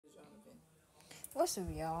What's up,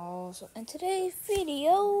 y'all? So in today's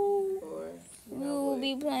video, we will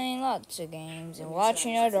be playing lots of games and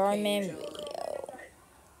watching a Darman video.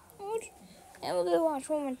 And we're gonna watch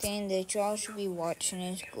one more thing that y'all should be watching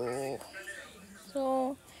in school.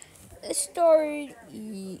 So let's start.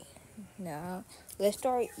 Let's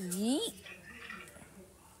start.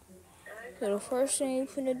 So the first thing you're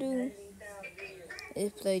gonna do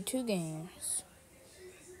is play two games.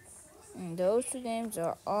 And those two games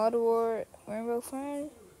are Oddworld Rainbow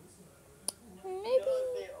Friends,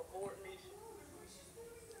 maybe,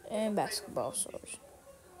 and Basketball Stars.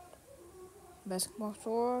 Basketball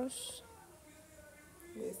Stars.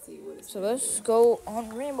 So let's go on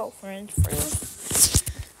Rainbow Friends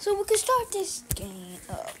first, so we can start this game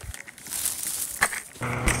up.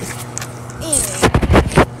 Anyway,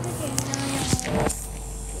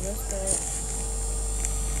 let's start.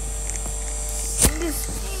 In this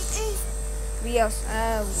game, we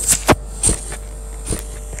outside.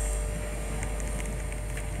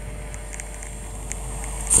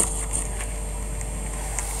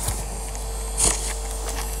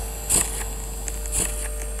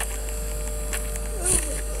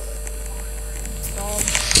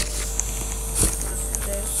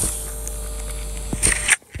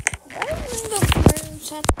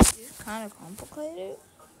 It's kind of complicated.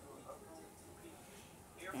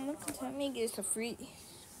 I'm looking to me get a free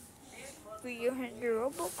 300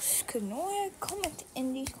 Robux, cause no one had comment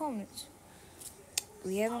in these comments.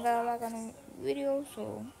 We haven't got a like on the video,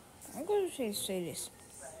 so I'm gonna say this.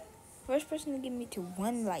 First person to give me to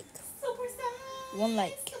one like,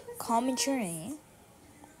 comment your name,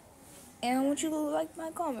 and I want you to like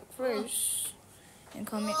my comment first, and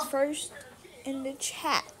comment first in the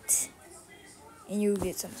chat, and you'll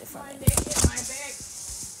get something from it.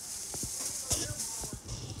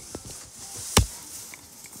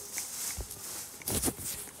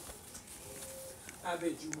 I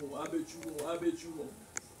bet you won't. I bet you won't. I bet you won't.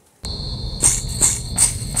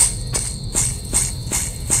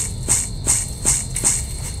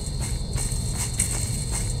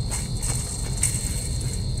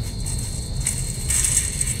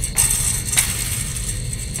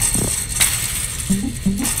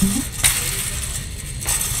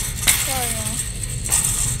 Sorry, Mom.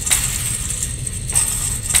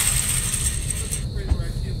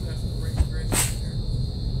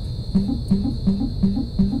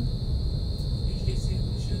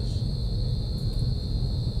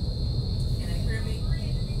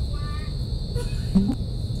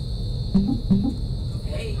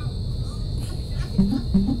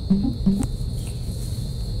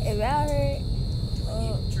 If I heard,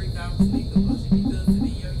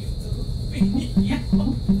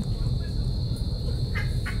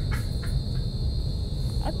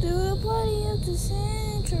 I threw the party of the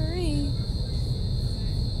century.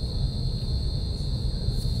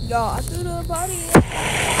 Yo, I threw the party of the century.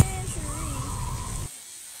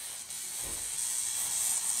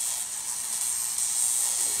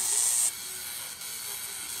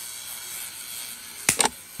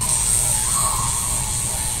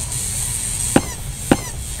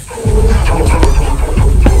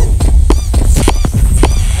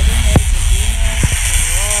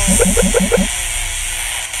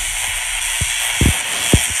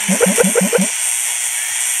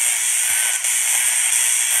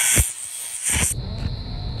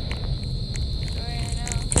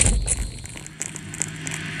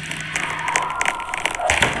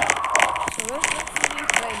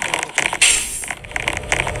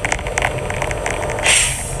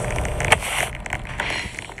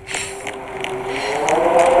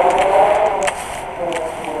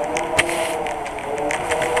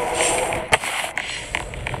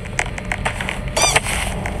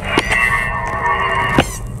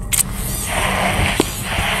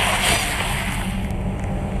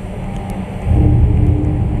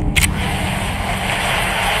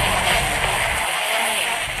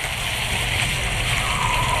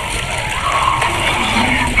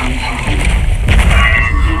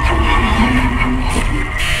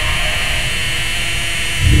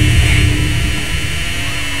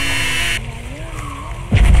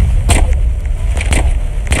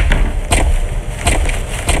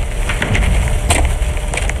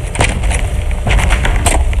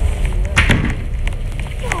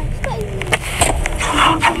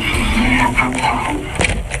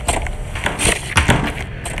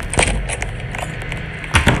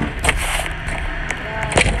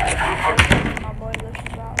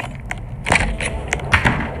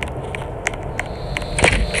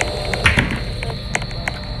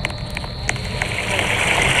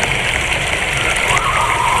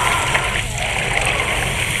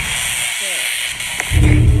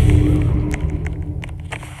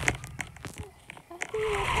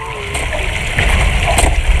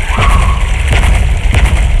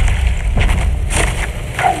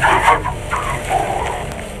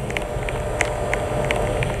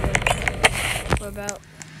 about.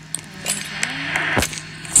 You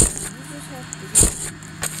just have to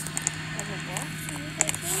have a box and you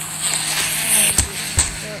like this.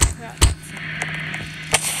 Crap.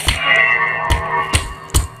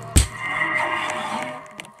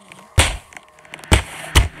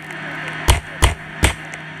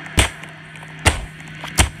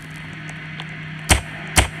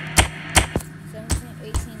 17,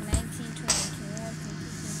 18, 19, 20, 21,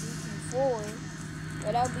 22, 23, 24.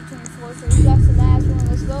 But I'll be 24, so you got the last one.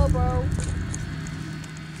 Let's go, bro.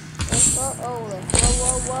 Let's go. Oh, let's go,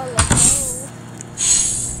 let's go.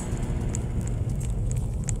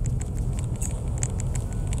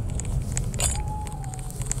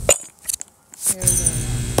 Here we go.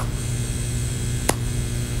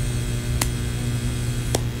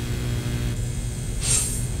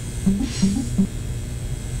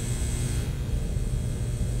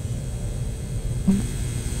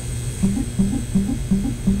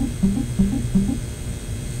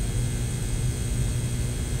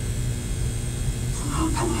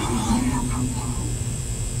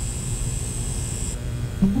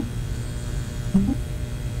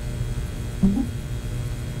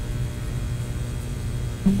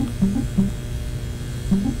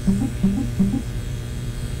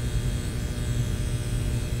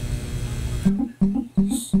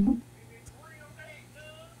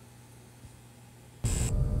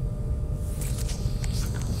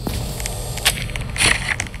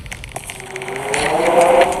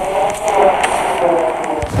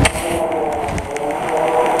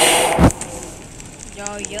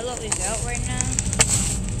 Yellow is out right now,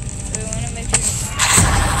 so we want to make sure.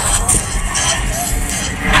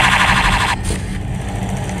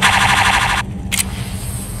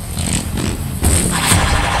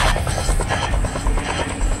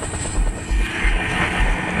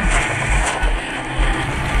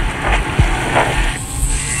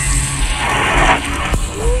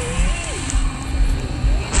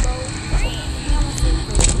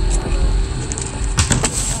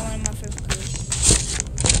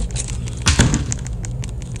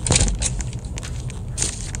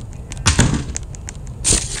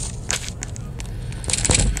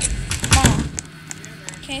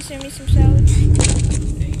 Can you send me some salad?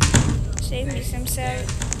 Save me some salad.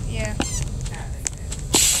 Yeah.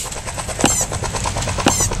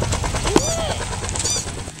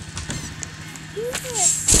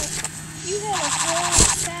 You had a whole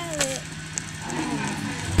salad.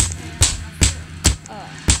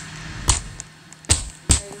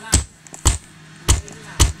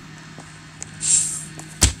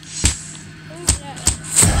 Who's that?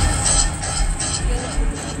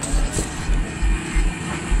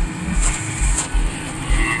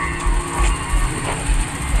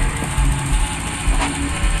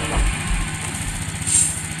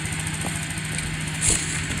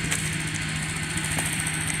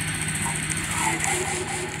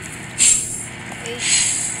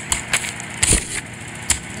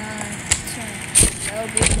 That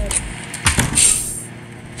would be good.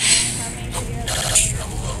 How many should you have?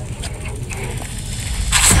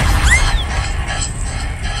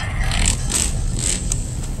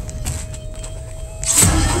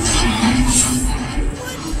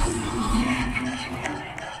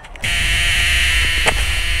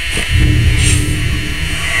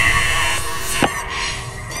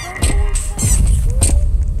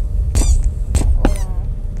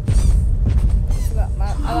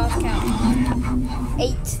 I lost count.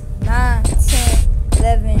 8, 9, 10,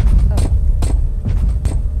 11. Oh.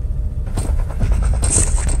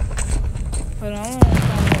 Hold on, I'm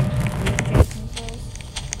gonna find Jason first.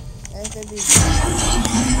 That's the big.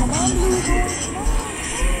 Come on, Blue Boy.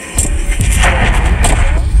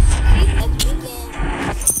 Let's begin.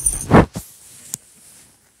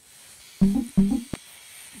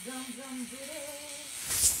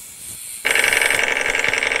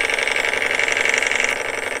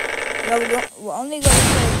 We're only going to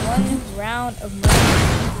play one round of murder.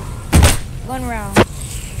 One round.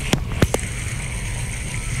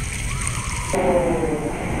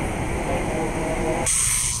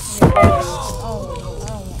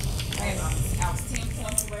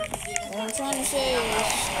 What I'm trying to say is,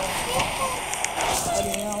 I do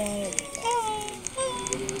not want it.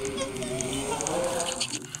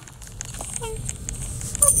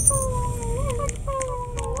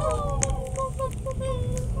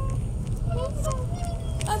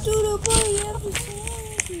 I do the party every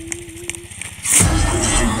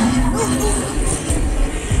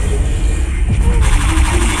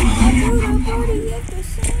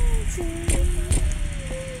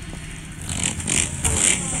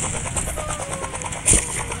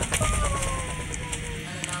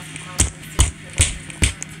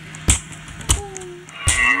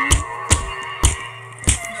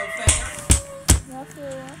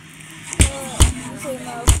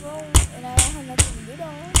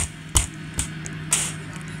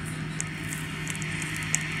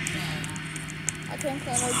didn't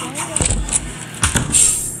play no games.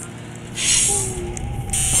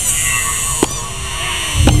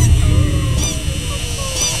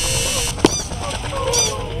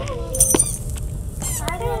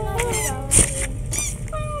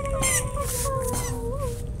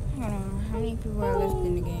 Hold on, how many people are left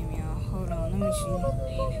in the game, y'all? Hold on, let me see.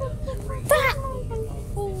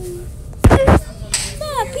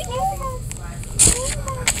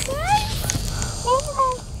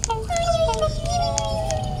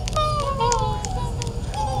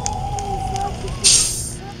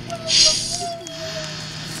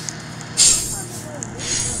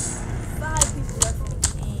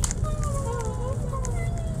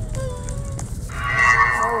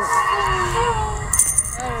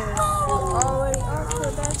 Already off to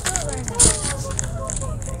a bad start right now.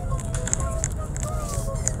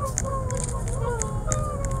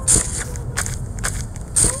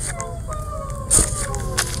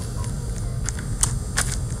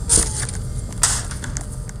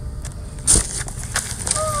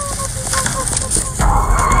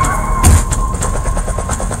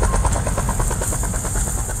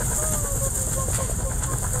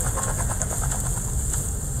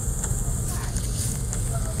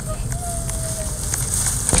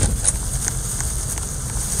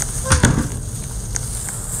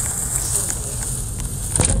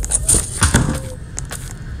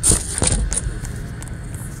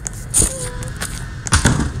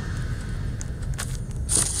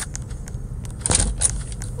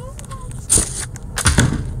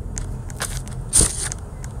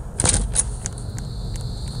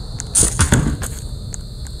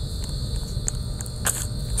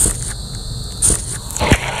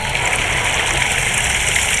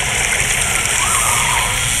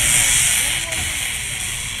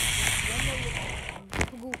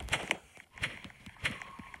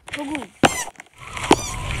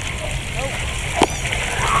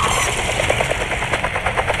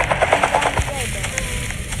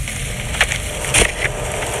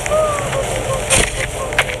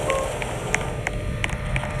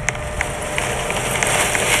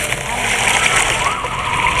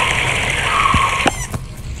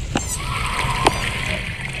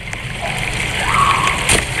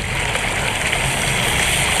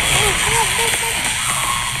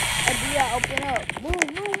 Open up. Move,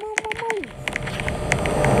 move, move, move, move.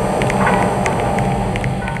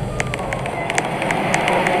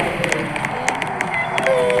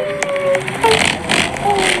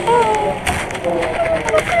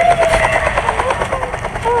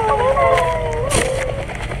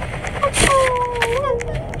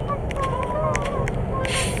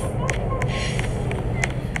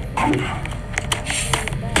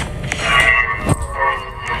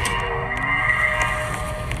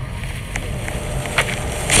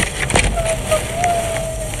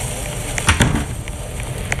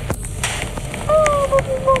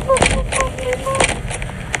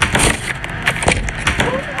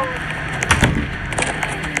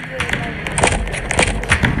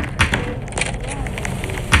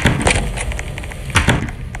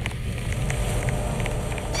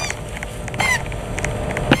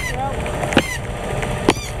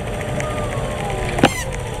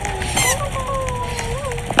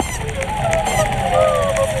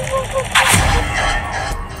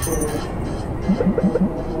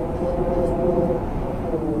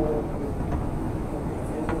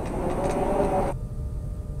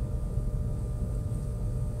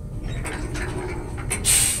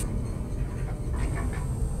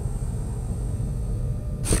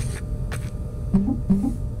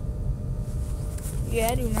 Yeah,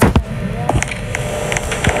 I do not want to do that.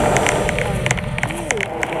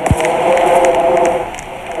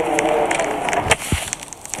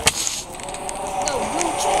 No,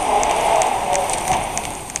 blue chicken.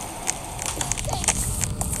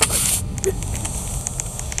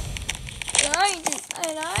 I ain't do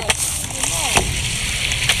that.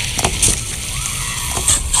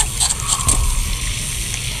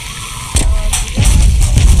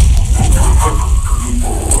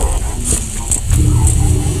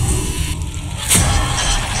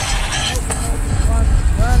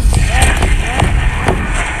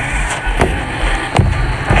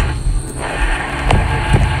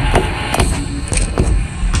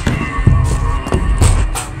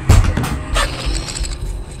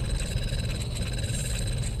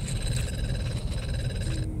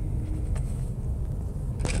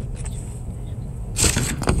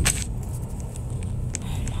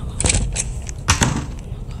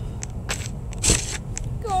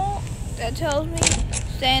 That tells me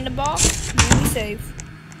stay in the box and be safe.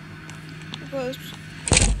 Because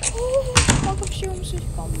oh, fuck up, she almost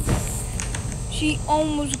just called me. She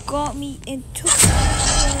almost got me and took me.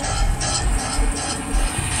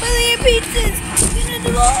 Million pieces!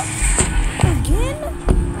 Again?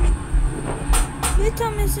 This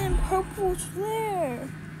time it's in purple flare.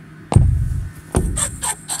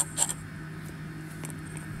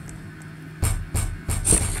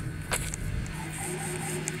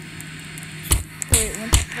 Wait, 1,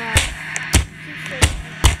 5.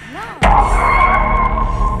 No!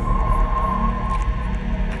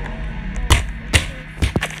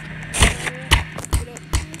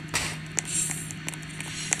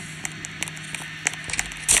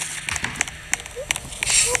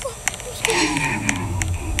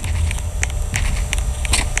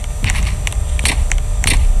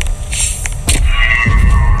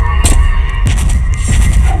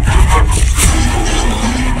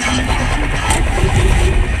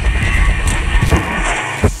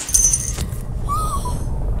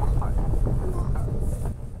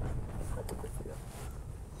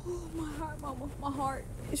 My heart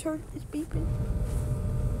is hurt, it's beeping.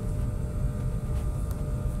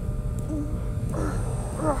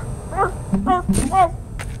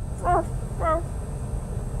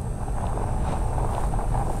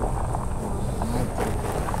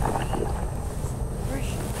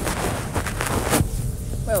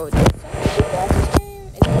 Bro, did somebody watch this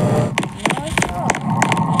game? No, it's not.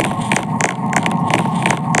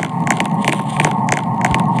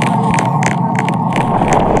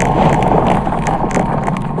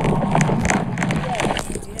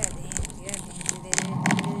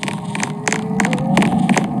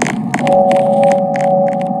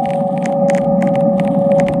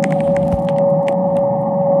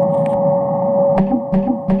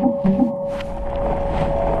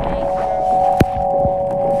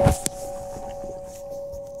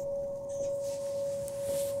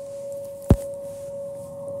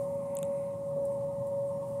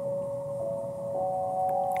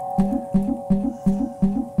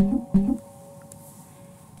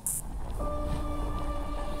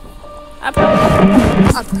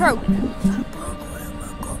 I broke.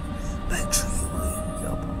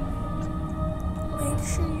 Make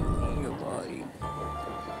sure you lean your body.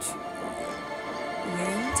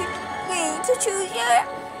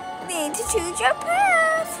 Need to choose your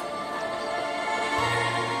path.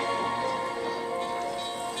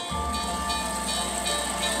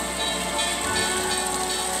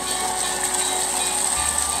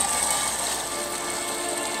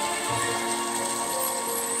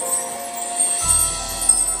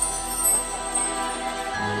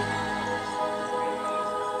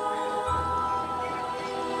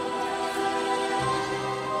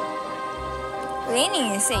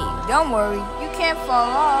 Leaning is safe. Don't worry, you can't fall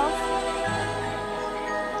off.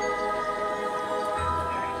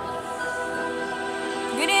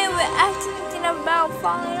 You didn't even ask anything about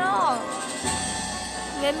falling off.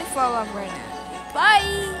 Let me fall off right now.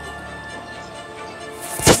 Bye.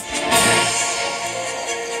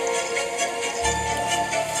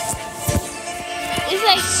 It's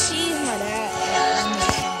like she's my dad.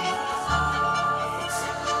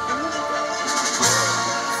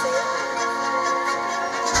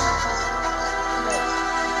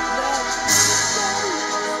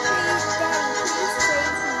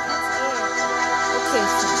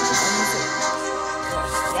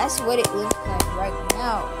 That's what it looks like right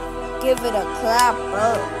now. Give it a clap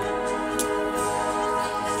up.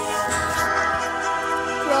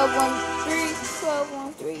 12-1-3,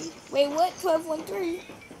 12-1-3. Wait, what? 12-1-3?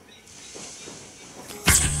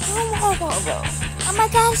 Oh my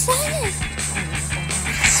God, silence!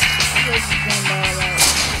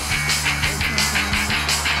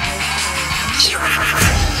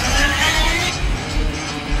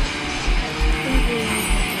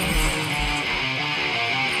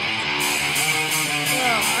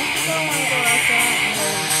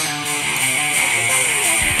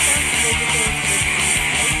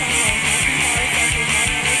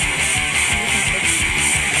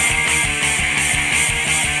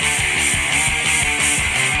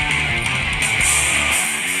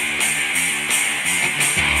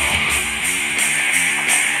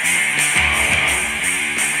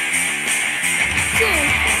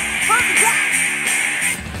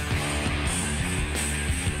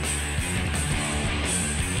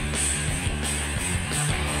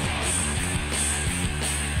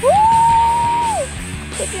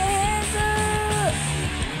 Put your hands up.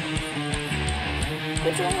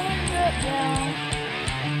 Put your hands up now.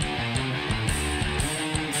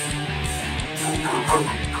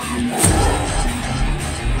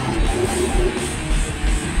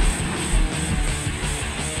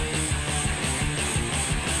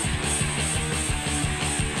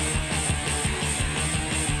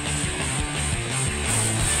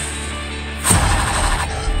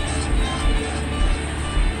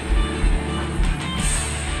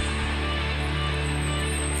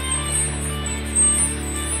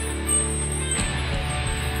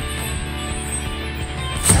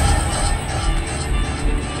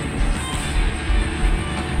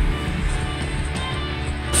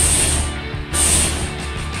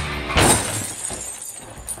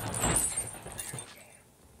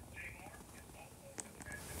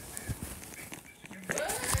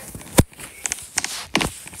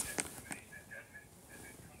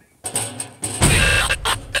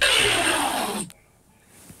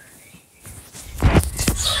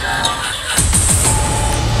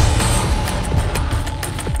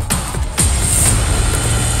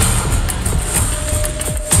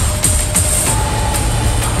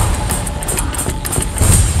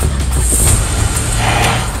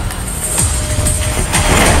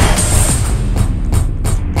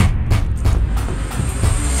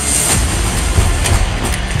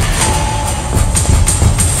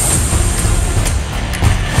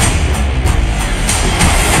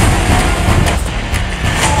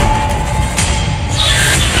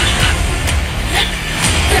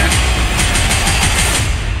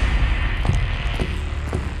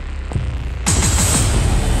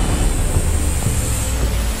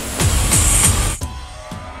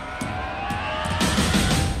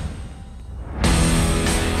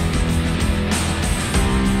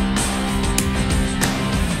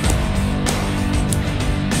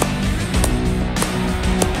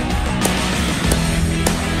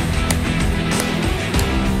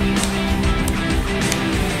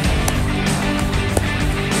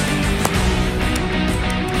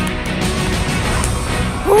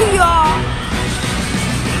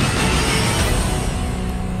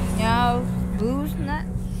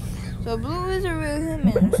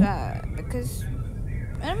 sleeping inside because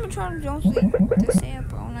animatronics don't sleep. They stay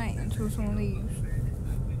up all night until someone leaves.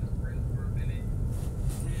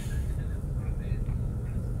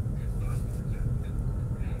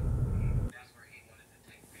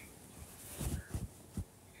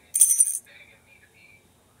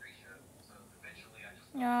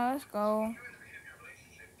 Yeah, let's go.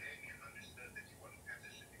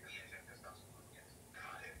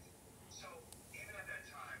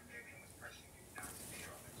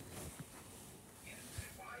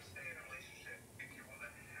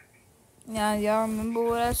 Yeah, y'all remember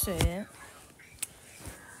what I said.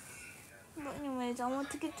 But anyways, I want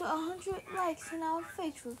to get to 100 likes in our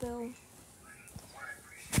face reveal.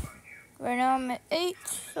 Right now I'm at 8,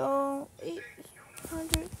 so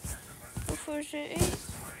 800 before say 8.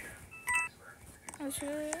 That's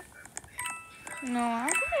it. No, I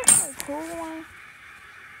think it's a cool one.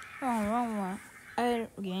 Oh, wrong one. I had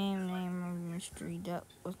a game name of Mystery Duck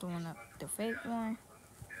was the one up, the fake one.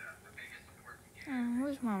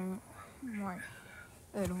 Where's my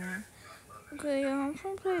other one? Okay, I'm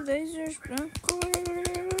gonna play Laser Sprinkler.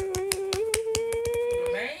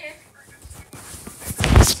 Man.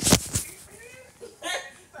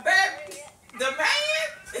 The man?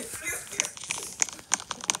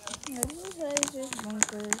 Yeah, this is Laser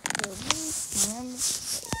Sprinkler.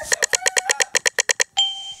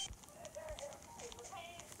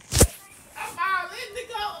 I'm all in to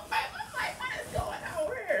go. Man, I'm like, what is going on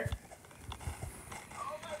here?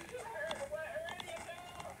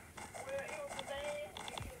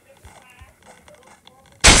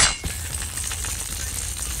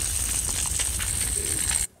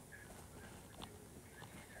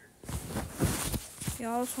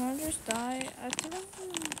 Y'all, someone just died. I think.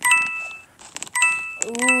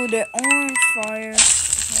 Ooh, the orange fire. Orange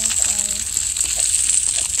fire.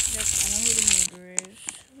 Yep, I know who the murderer is.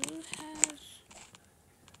 Who has?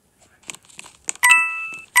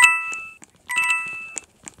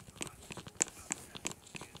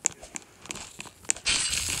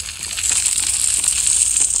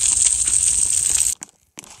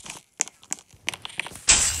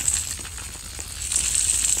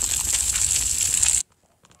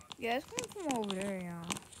 Yeah, it's coming from over there, y'all.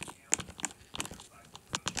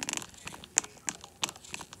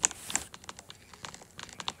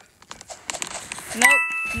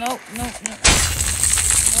 Nope.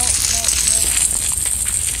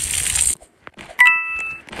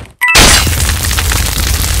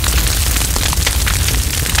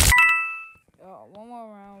 Oh, one more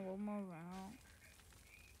round.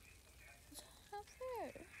 It's not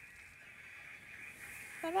fair.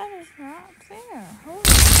 But that is not fair. Hold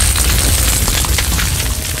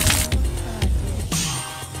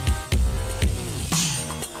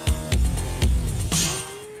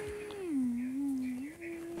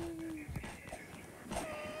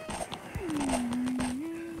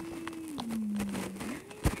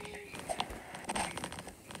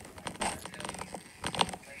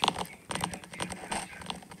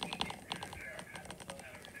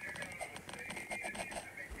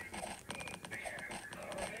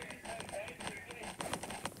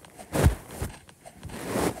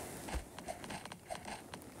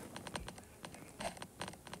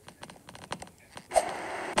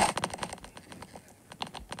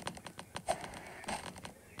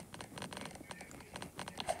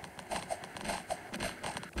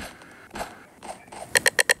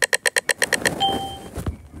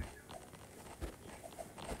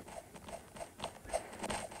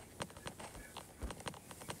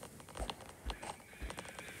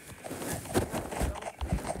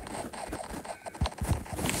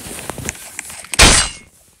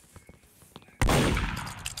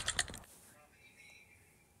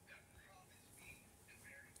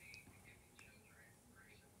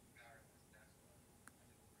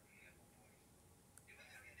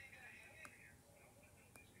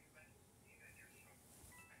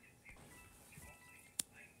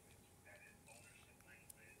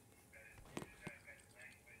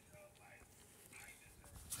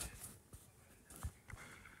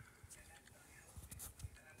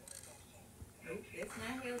Nope, that's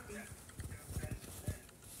not healthy.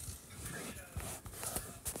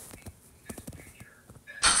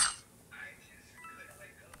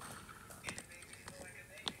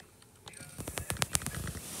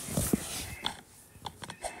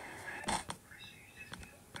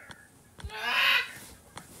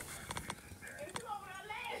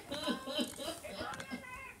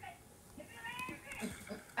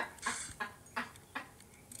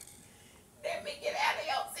 Let me get out of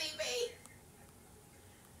your TV.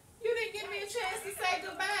 You didn't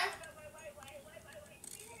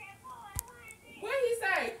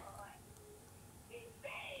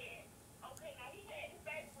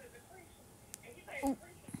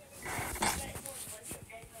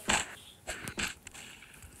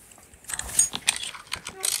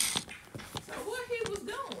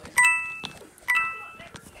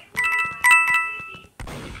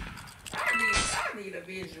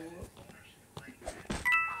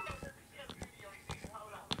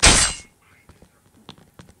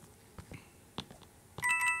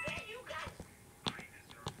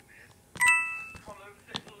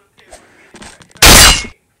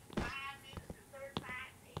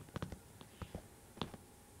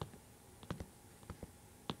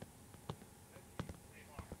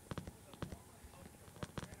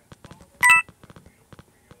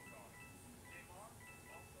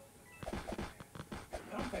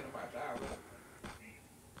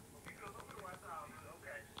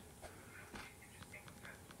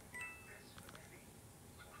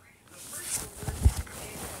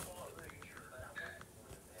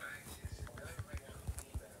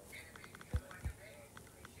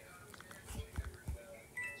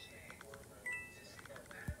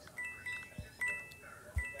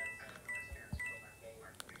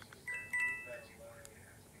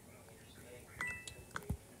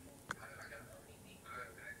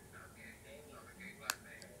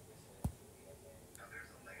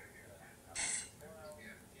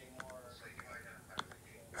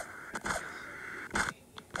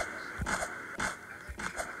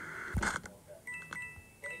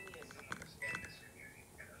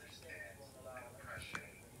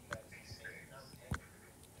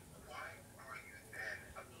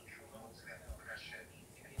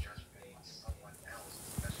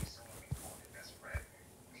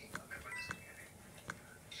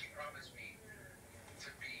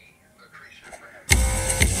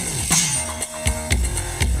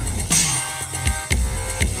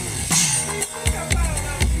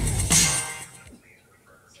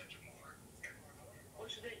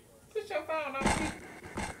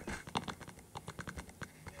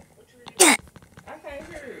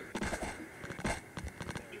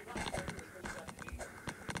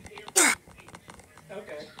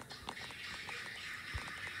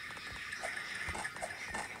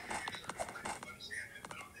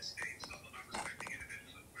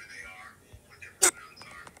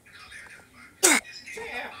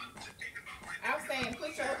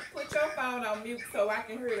so I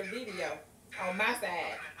can hear the video on my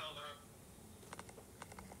side.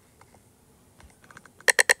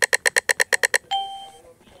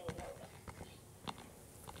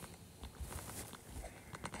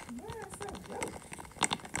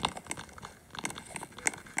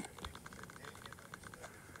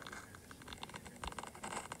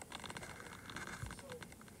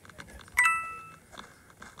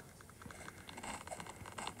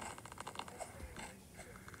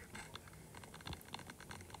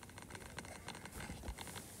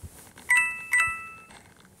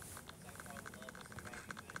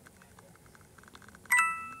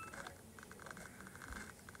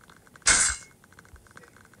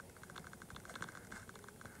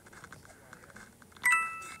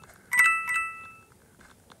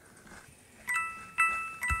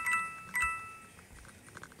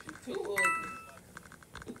 Too ugly.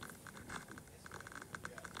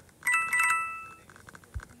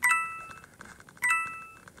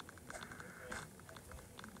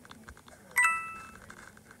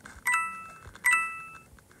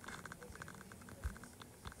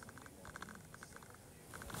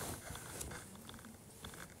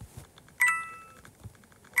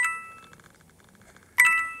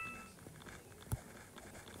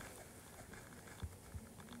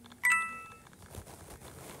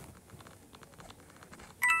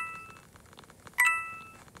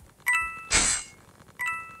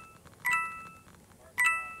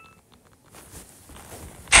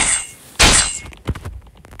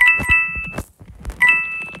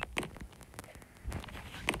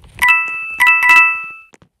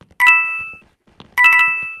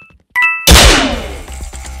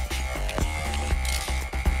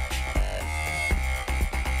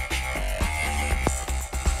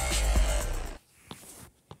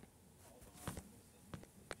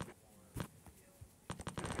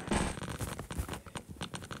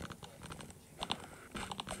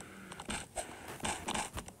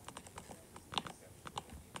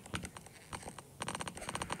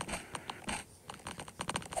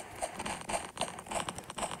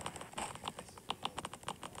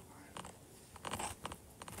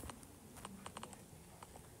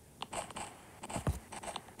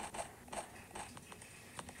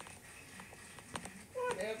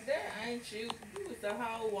 If that ain't you, you was the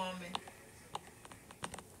whole woman.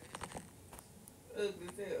 Ugly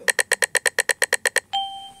as hell.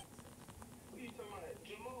 Who you talking about?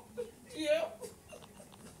 Jamal? Yep.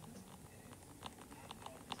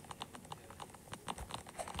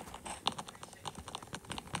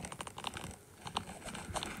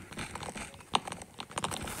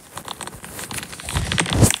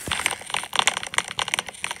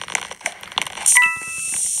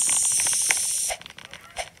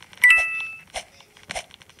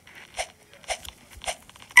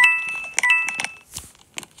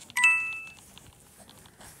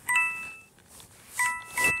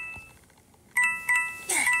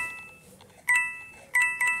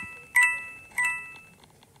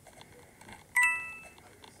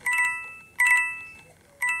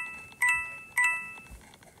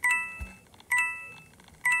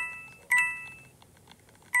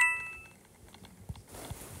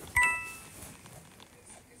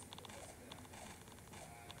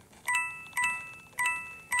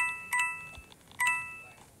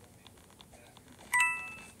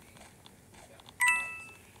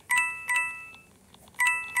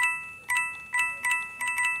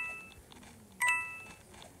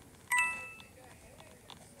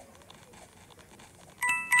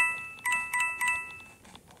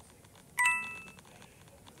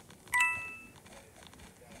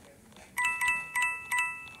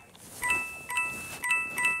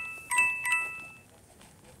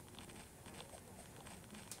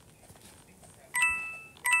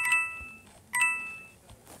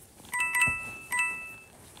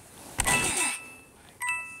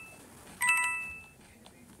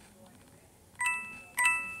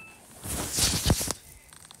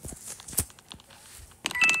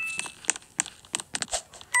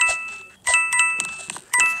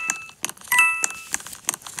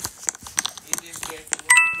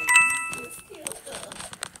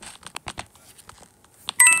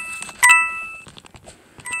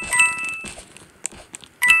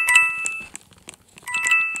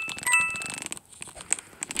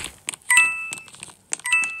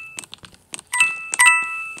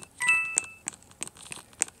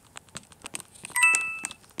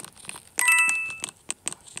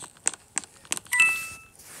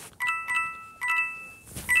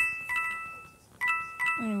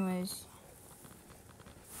 Anyways.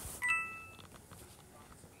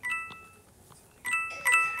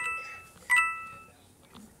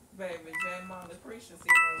 Baby, J. Mon Lucretia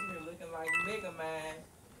sitting here looking like Mega Man.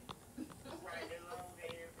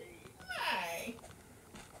 Hey.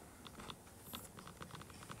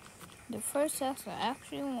 The first house I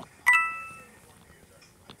actually want.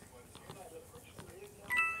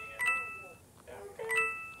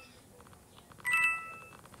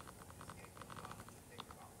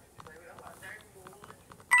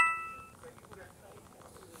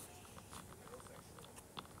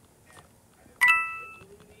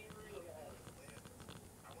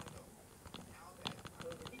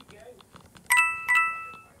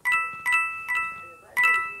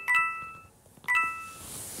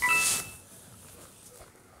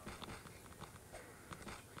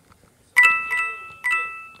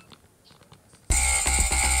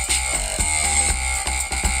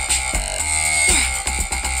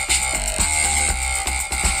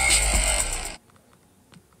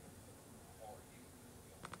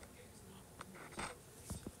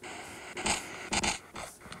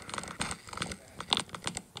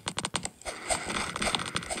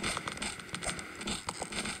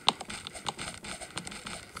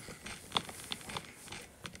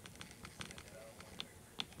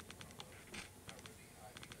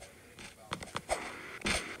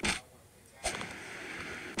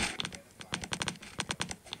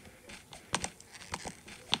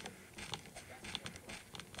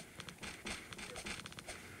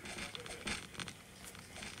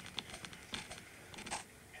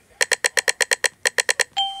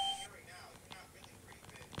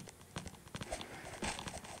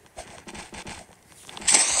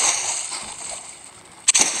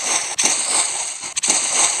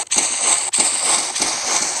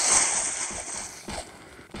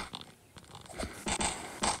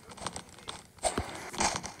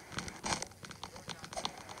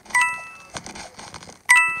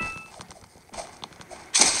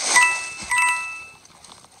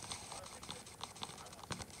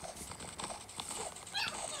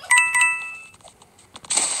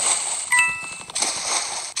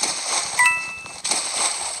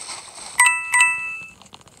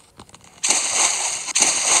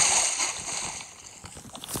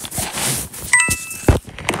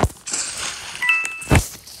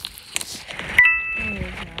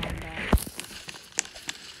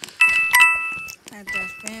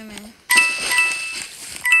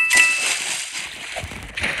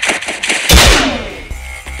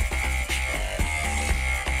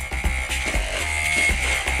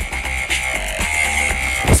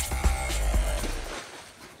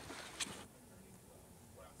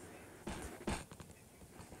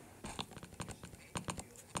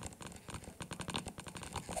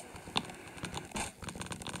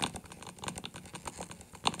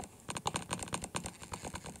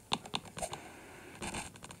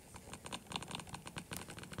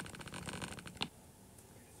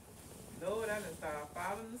 Lord, I done started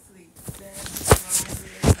falling asleep.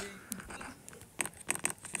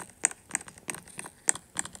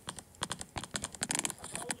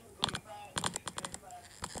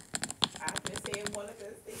 I just said Monica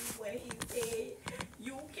Steve when he said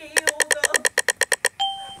you killed her.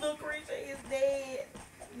 Lucretia is dead.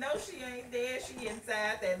 No, she ain't dead. She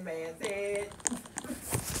inside that man's head.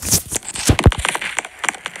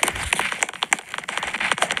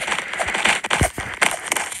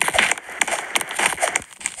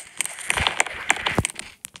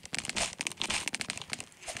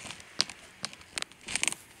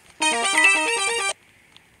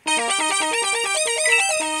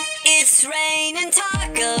 It's raining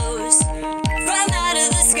tacos from out of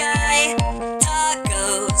the sky.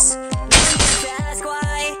 Tacos. If you ask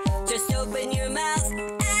why, just open your mouth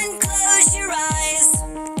and close your eyes.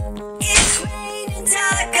 It's raining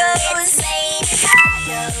tacos. It's raining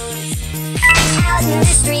tacos. Out in the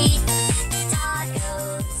street.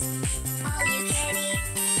 Tacos. All you can eat.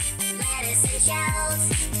 Lettuce and shells.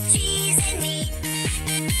 Cheese and meat.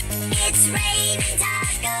 It's raining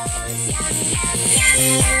tacos. Yum, yum, yum,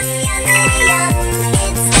 yum, yum, yum.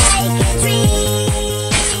 It's like a dream.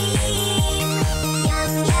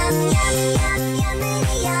 Yum, yum, yum, yum, yum,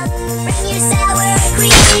 yum. Bring your sour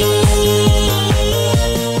cream.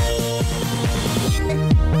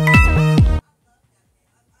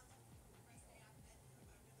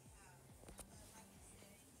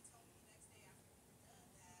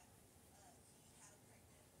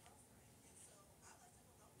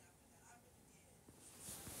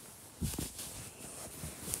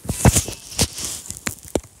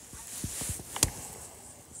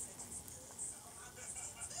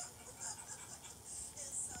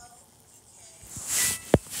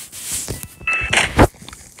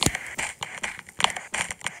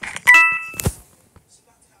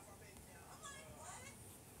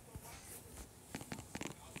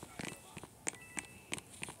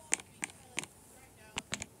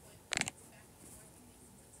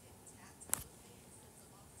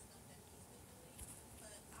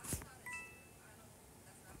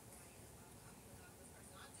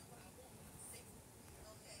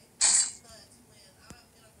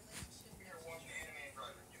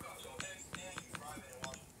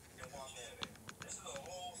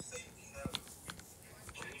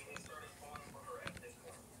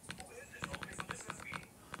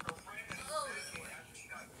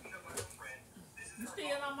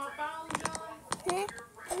 See?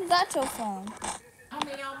 You got your phone. I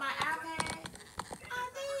mean, on my iPad. I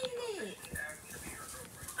need it.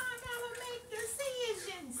 I gotta make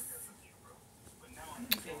decisions.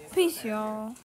 Peace, y'all.